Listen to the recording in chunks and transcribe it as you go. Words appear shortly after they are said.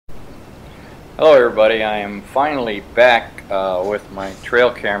Hello everybody, I am finally back with my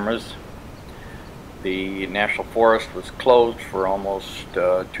trail cameras. The National Forest was closed for almost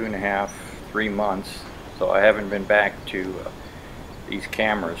 2.5, 3 months, so I haven't been back to these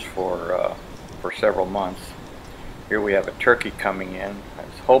cameras for several months. Here we have a turkey coming in. I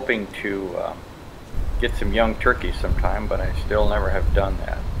was hoping to get some young turkeys sometime, but I still never have done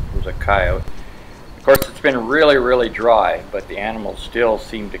that. There's a coyote. Of course, it's been really dry, but the animals still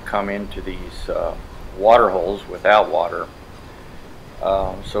seem to come into these water holes without water.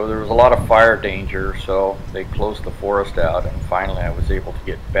 So there was a lot of fire danger, so they closed the forest out, and finally I was able to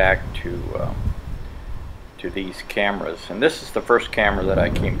get back to these cameras. And this is the first camera that I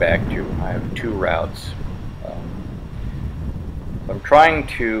came back to. I have 2 routes. I'm trying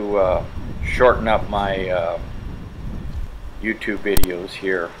to shorten up my YouTube videos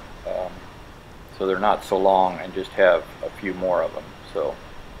here. So they're not so long and just have a few more of them. So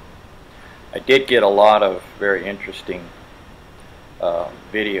I did get a lot of very interesting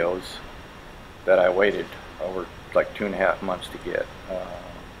videos that I waited over like 2.5 months to get.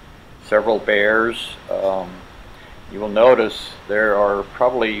 Several bears. You will notice there are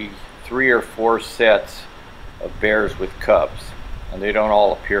probably 3 or 4 sets of bears with cubs, and they don't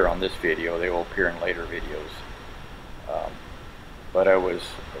all appear on this video. They will appear in later videos. But I was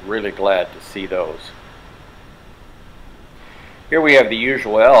really glad to see those. Here we have the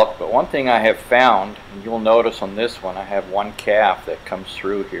usual elk, but one thing I have found, and you'll notice on this one, I have 1 calf that comes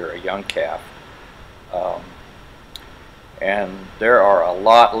through here, a young calf. And there are a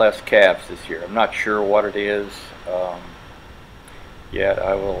lot less calves this year. I'm not sure what it is yet.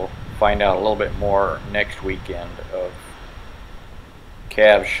 I will find out a little bit more next weekend of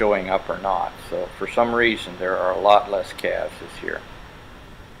calves showing up or not. So for some reason there are a lot less calves this year.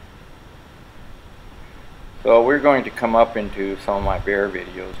 So we're going to come up into some of my bear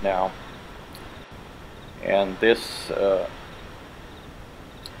videos now, and this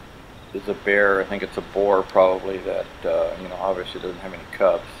is a bear. I think it's a boar probably that you know, obviously doesn't have any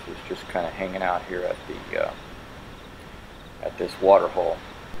cubs. It's just kind of hanging out here at this water hole.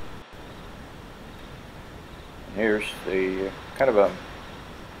 And here's the kind of a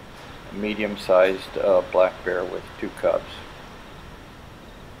medium-sized black bear with 2 cubs.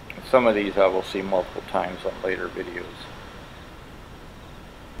 Some of these I will see multiple times on later videos.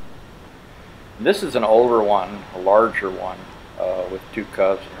 And this is an older one, a larger one, with 2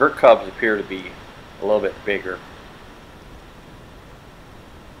 cubs. Her cubs appear to be a little bit bigger.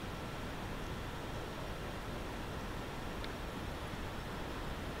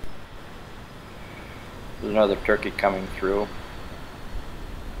 There's another turkey coming through.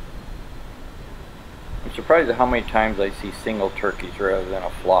 I'm surprised at how many times I see single turkeys rather than a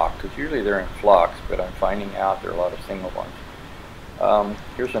flock, because usually they're in flocks, but I'm finding out there are a lot of single ones.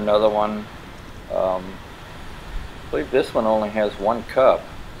 Here's another one. I believe this one only has 1 cub,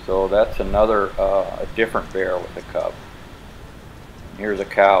 so that's another a different bear with a cub. And here's a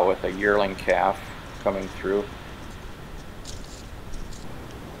cow with a yearling calf coming through.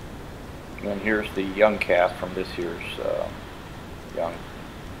 And then here's the young calf from this year's young.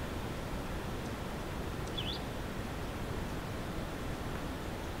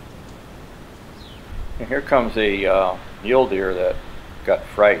 And here comes a mule deer that got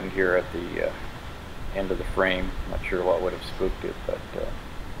frightened here at the end of the frame. Not sure what would have spooked it, but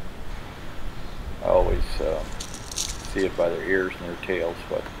I always see it by their ears and their tails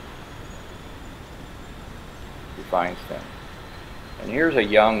what defines them. And here's a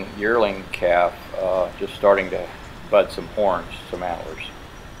young yearling calf just starting to bud some horns, some antlers.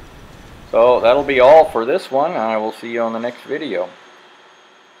 So that'll be all for this one, and I will see you on the next video.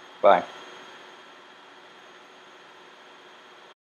 Bye.